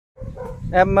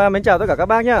Em mến chào tất cả các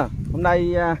bác nhá. Hôm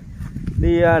nay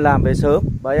đi làm về sớm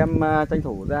và em tranh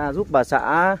thủ ra giúp bà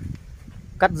xã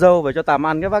cắt dâu về cho Tàm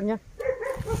ăn các bác nhé.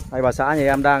 Đây bà xã nhà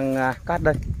em đang cắt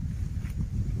đây.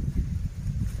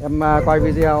 Em quay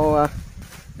video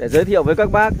để giới thiệu với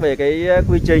các bác về cái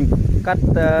quy trình cắt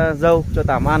dâu cho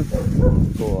Tàm ăn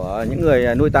của những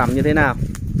người nuôi tằm như thế nào,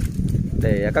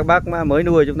 để các bác mới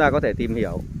nuôi chúng ta có thể tìm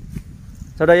hiểu.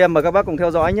 Sau đây em mời các bác cùng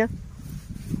theo dõi nhé.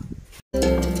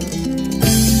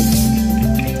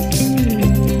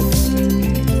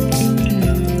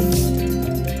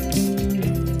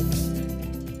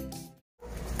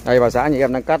 Đây bà xã nhà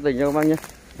em đang cắt đây nha các bác nhé.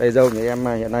 Đây dâu nhà em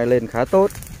hiện nay lên khá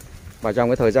tốt. Và trong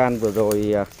cái thời gian vừa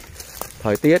rồi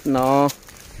thời tiết nó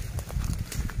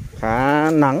khá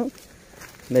nắng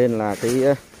nên là cái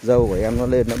dâu của em nó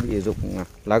lên nó bị rụng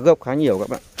lá gốc khá nhiều các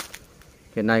bạn.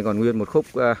 Hiện nay còn nguyên một khúc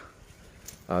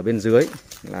ở bên dưới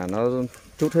là nó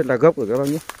trút hết lá gốc rồi các bác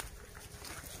nhé.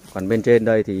 Còn bên trên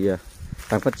đây thì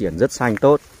đang phát triển rất xanh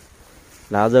tốt.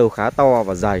 Lá dâu khá to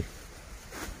và dày.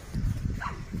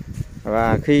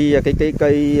 Và khi cái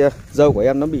cây dâu của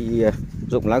em nó bị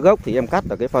rụng lá gốc thì em cắt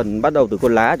ở cái phần bắt đầu từ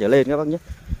con lá trở lên các bác nhé.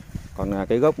 Còn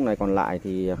cái gốc này còn lại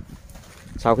thì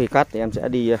sau khi cắt thì em sẽ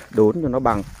đi đốn cho nó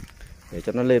bằng để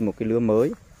cho nó lên một cái lứa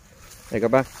mới. Đây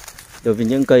các bác, đối với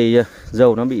những cây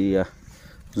dâu nó bị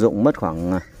rụng mất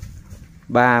khoảng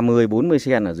 30-40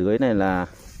 cm ở dưới này là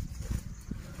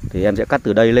thì em sẽ cắt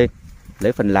từ đây lên,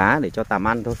 lấy phần lá để cho Tàm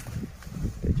ăn thôi.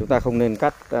 Để chúng ta không nên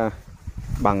cắt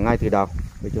bằng ngay từ đầu.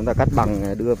 Vì chúng ta cắt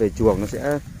bằng đưa về chuồng nó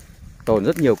sẽ tồn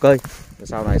rất nhiều cây. Và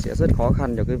sau này sẽ rất khó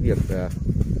khăn cho cái việc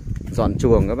dọn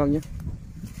chuồng các bác nhé.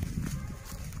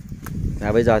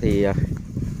 Bây giờ thì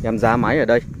em giá máy ở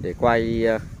đây để quay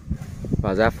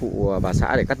và ra phụ bà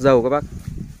xã để cắt dâu các bác.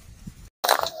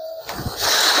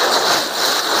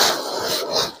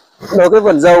 Đối với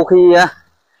vườn dâu khi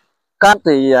cắt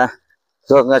thì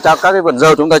thường trong các cái vườn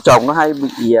dâu chúng ta trồng nó hay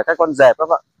bị các con dẹp các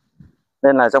bạn.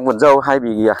 Nên là trong vườn dâu hay bị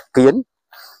kiến.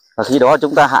 Và khi đó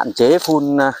chúng ta hạn chế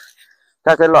phun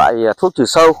các cái loại thuốc trừ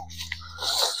sâu.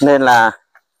 Nên là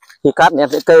khi cắt em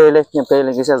sẽ kê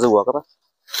lên cái xe rùa các bác,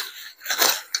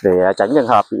 để tránh trường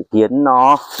hợp bị kiến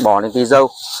nó bò lên cây dâu.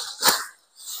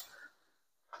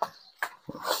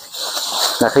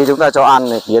 Là khi chúng ta cho ăn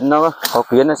thì kiến nó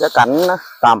sẽ cắn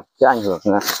tằm, sẽ ảnh hưởng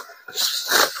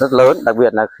rất lớn. Đặc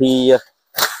biệt là khi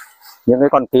những cái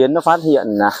con kiến nó phát hiện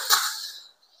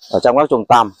ở trong các chuồng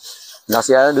tằm, nó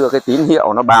sẽ đưa cái tín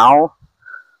hiệu nó báo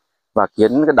và cái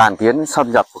đàn kiến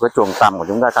xâm nhập vào cái chuồng tằm của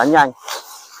chúng ta khá nhanh.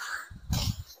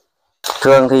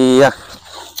 Thường thì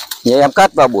nhà em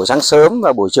cắt vào buổi sáng sớm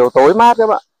và buổi chiều tối mát các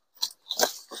bạn.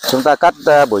 Chúng ta cắt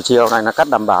buổi chiều này là cắt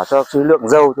đảm bảo cho cái lượng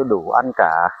dâu cho đủ ăn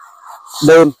cả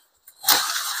đêm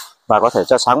và có thể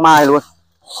cho sáng mai luôn.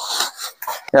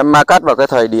 Em cắt vào cái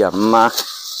thời điểm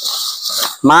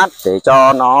mát để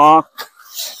cho nó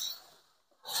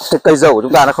cái cây dâu của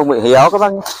chúng ta nó không bị héo các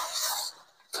bác nhé.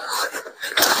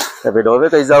 Tại vì đối với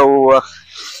cây dâu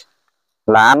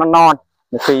lá nó non,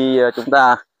 khi chúng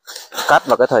ta cắt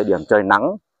vào cái thời điểm trời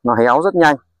nắng nó héo rất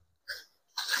nhanh.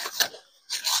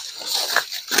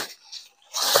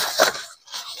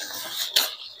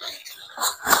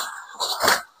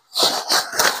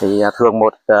 Thì thường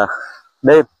một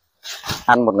đêm,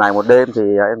 ăn một ngày một đêm thì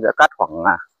em sẽ cắt khoảng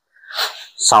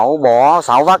 6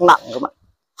 vác nặng các bạn.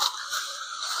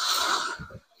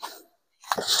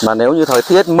 Mà nếu như thời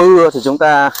tiết mưa thì chúng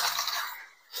ta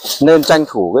nên tranh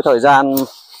thủ cái thời gian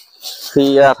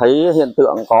khi thấy hiện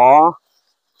tượng có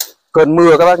cơn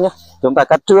mưa các bác nhé, chúng ta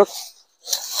cắt trước,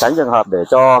 tránh trường hợp để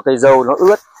cho cây dâu nó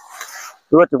ướt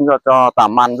chúng cho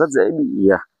Tàm ăn rất dễ bị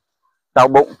đau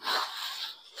bụng,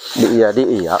 bị đi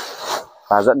ỉa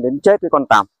và dẫn đến chết cái con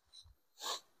tằm.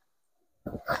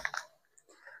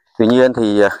 Tuy nhiên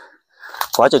thì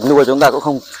quá trình nuôi chúng ta cũng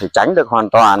không thể tránh được hoàn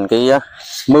toàn cái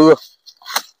mưa.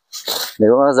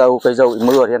 Nếu cây dâu bị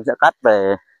mưa thì em sẽ cắt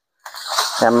về,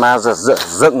 em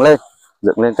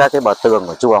dựng lên các cái bờ tường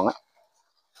của chuồng ấy.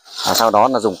 Và sau đó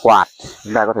là dùng quạt,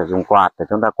 chúng ta có thể dùng quạt để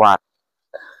chúng ta quạt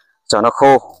cho nó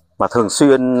khô. Và thường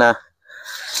xuyên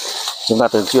chúng ta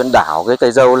đảo cái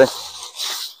cây dâu lên,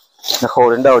 nó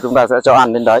khô đến đâu chúng ta sẽ cho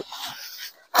ăn đến đấy.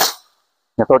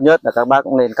 Tốt nhất là các bác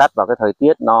cũng nên cắt vào cái thời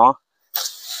tiết nó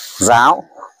ráo,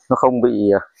 nó không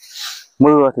bị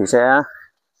mưa thì sẽ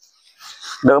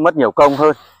đỡ mất nhiều công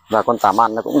hơn và con Tàm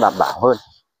ăn nó cũng đảm bảo hơn.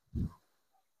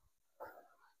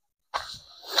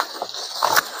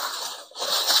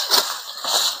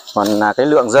 Còn cái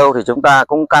lượng dâu thì chúng ta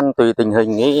cũng căn tùy tình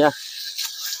hình cái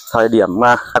thời điểm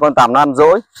con Tàm nó ăn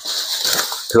dỗi.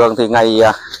 Thường thì ngày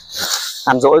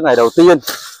ăn dỗi ngày đầu tiên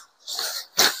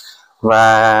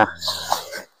và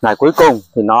ngày cuối cùng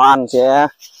thì nó ăn sẽ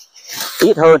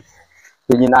ít hơn.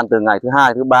 Tuy nhiên ăn từ ngày thứ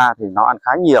 2, thứ 3 thì nó ăn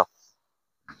khá nhiều.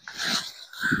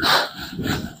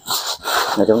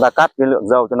 Để chúng ta cắt cái lượng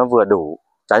dâu cho nó vừa đủ,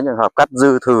 tránh trường hợp cắt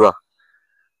dư thừa.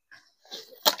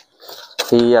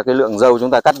 Khi cái lượng dâu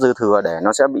chúng ta cắt dư thừa để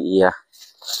nó sẽ bị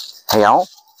héo,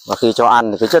 và khi cho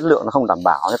ăn thì cái chất lượng nó không đảm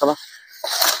bảo nhé các bác.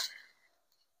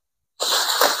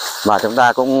 Và chúng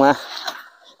ta cũng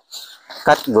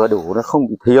cắt vừa đủ, nó không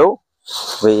bị thiếu.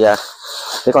 Vì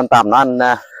cái con tằm nó ăn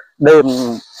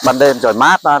ban đêm trời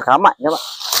mát nó ăn khá mạnh các bạn.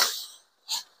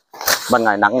 Ban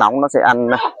ngày nắng nóng nó sẽ ăn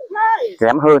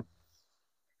kém hơn.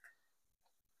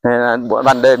 Nên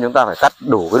ban đêm chúng ta phải cắt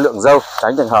đủ cái lượng dâu,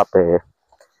 tránh trường hợp để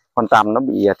con tằm nó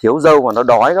bị thiếu dâu và nó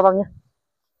đói các bác nhé.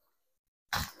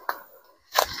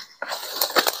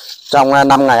 Trong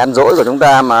 5 ngày ăn dỗi của chúng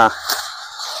ta mà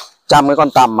chăm cái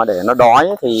con tằm mà để nó đói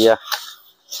thì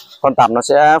con tằm nó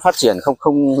sẽ phát triển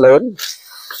không lớn.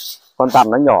 Con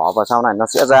tằm nó nhỏ và sau này nó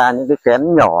sẽ ra những cái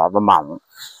kén nhỏ và mỏng.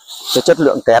 Cái chất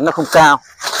lượng kén nó không cao.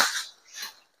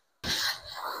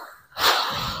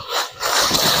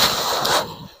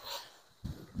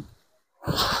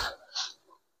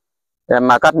 Em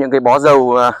mà cắt những cái bó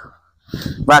dâu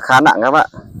vác khá nặng các bạn.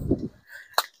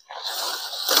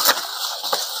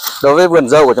 Đối với vườn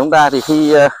dâu của chúng ta thì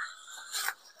khi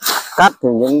cắt thì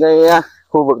những cái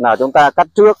khu vực nào chúng ta cắt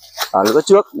trước, ở lứa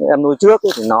trước, em nuôi trước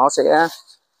thì nó sẽ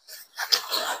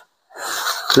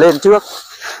lên trước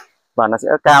và nó sẽ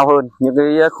cao hơn những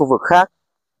cái khu vực khác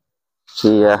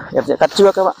thì em sẽ cắt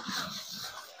trước các bạn.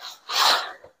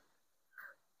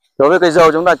 Đối với cây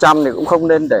dâu chúng ta chăm thì cũng không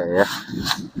nên để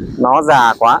nó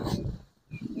già quá.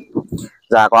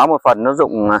 Già quá một phần nó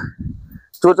rụng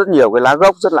chút rất nhiều cái lá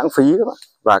gốc, rất lãng phí các bạn.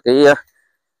 Và cái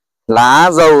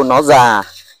lá dâu nó già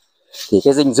thì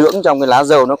cái dinh dưỡng trong cái lá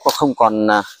dâu nó không còn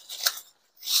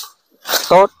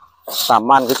tốt,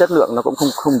 tằm ăn cái chất lượng nó cũng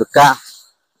không được cao.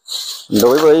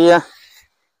 Đối với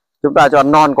chúng ta cho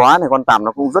ăn non quá thì con tằm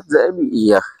nó cũng rất dễ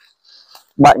bị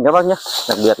bệnh các bác nhé.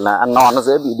 Đặc biệt là ăn non nó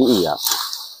dễ bị đi ỉa.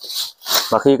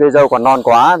 Và khi cây dâu còn non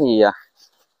quá thì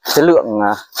cái lượng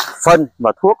phân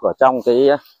và thuốc ở trong cái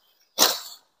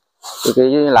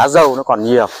lá dâu nó còn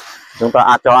nhiều, chúng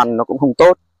ta cho ăn nó cũng không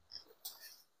tốt.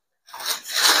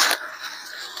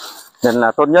 Nên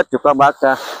là tốt nhất cho các bác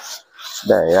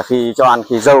để khi cho ăn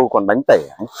khi dâu còn bánh tẻ.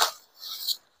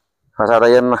 Và sau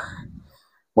đây em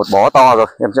một bó to rồi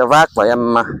em sẽ vác và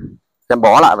em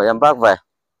bó lại và em vác về.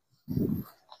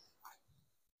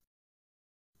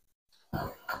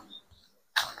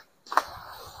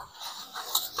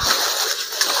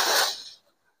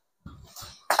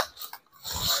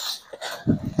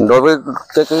 Đối với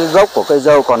cái gốc của cây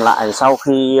dâu còn lại sau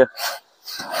khi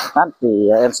cắt thì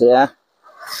em sẽ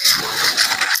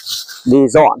đi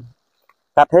dọn,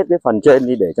 cắt hết cái phần trên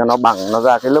đi để cho nó bằng, nó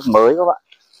ra cái lớp mới các bạn.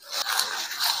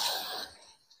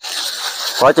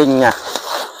 Quá trình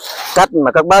cắt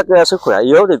mà các bác sức khỏe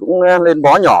yếu thì cũng lên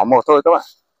bó nhỏ một thôi các bạn.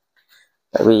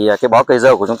 Tại vì cái bó cây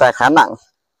dâu của chúng ta khá nặng.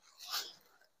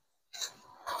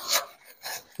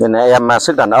 Nên em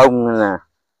sức đàn ông là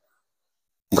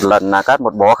một lần là cắt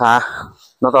một bó khá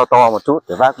nó to một chút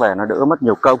để vác về nó đỡ mất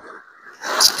nhiều công.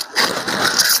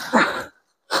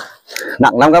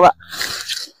 Nặng lắm các bạn.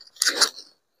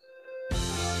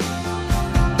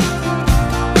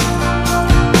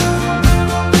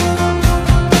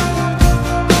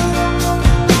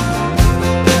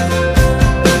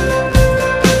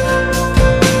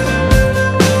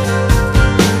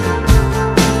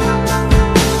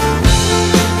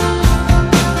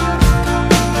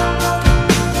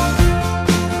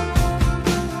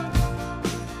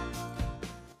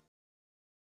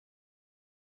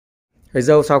 Cây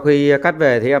dâu sau khi cắt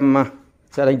về thì em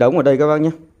sẽ đánh đống ở đây các bác nhé.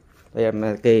 Đây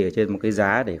em kê ở trên một cái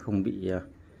giá để không bị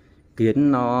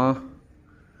kiến nó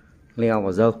leo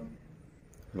vào dâu.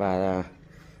 Và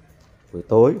buổi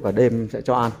tối và đêm sẽ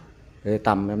cho ăn. Đây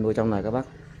tằm em nuôi trong này các bác.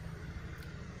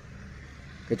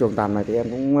 Cái chuồng tằm này thì em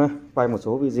cũng quay một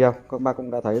số video, các bác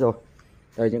cũng đã thấy rồi.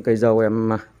 Đây những cây dâu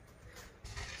em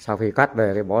sau khi cắt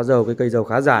về cái bó dâu, cái cây dâu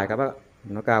khá dài các bác.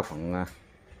 Nó cao khoảng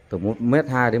từ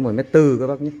 1m2 đến 1m4 các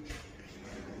bác nhé.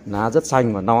 Lá rất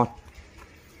xanh và non.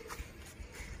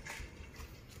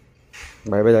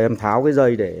 Bây giờ em tháo cái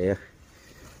dây để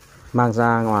mang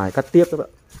ra ngoài cắt tiếp các bạn.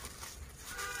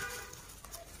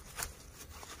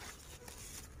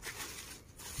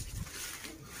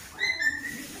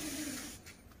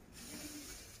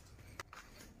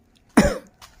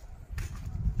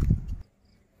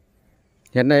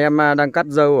 Hiện nay em đang cắt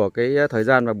dâu ở cái thời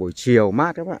gian vào buổi chiều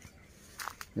mát các bạn.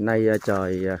 Hiện nay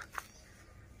trời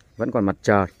vẫn còn mặt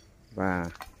trời và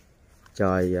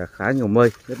trời khá nhiều mây,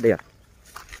 rất đẹp.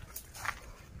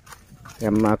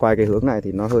 Em quay cái hướng này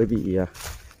thì nó hơi bị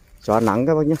chóa nắng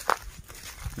các bác nhé.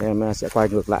 Em sẽ quay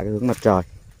ngược lại cái hướng mặt trời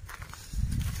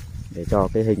để cho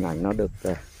cái hình ảnh nó được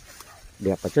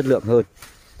đẹp và chất lượng hơn.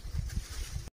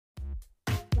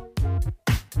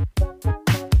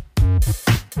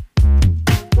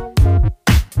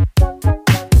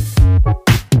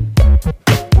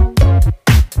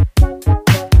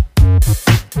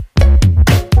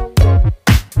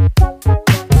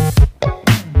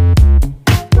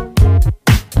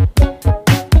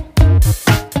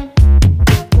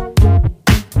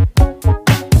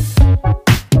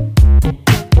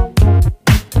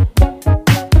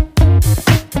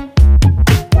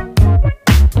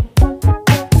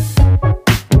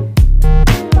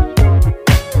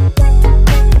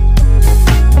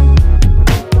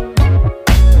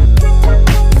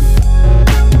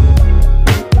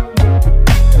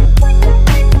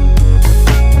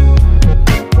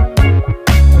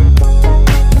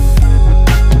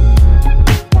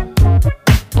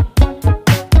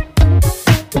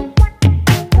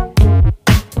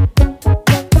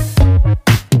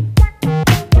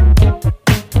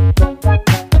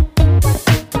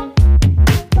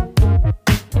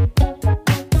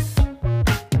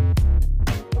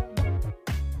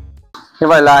 Như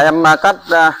vậy là em cắt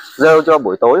rêu cho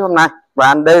buổi tối hôm nay và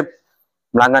ăn đêm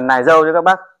là ngần này râu cho các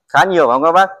bác, khá nhiều phải không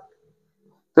các bác?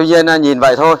 Tuy nhiên nhìn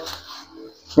vậy thôi,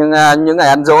 nhưng những ngày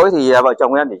ăn dối thì vợ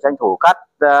chồng em chỉ tranh thủ cắt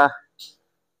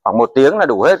khoảng 1 tiếng là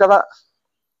đủ hết các bác.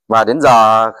 Và đến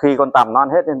giờ khi con tằm nó ăn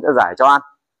hết em sẽ giải cho ăn.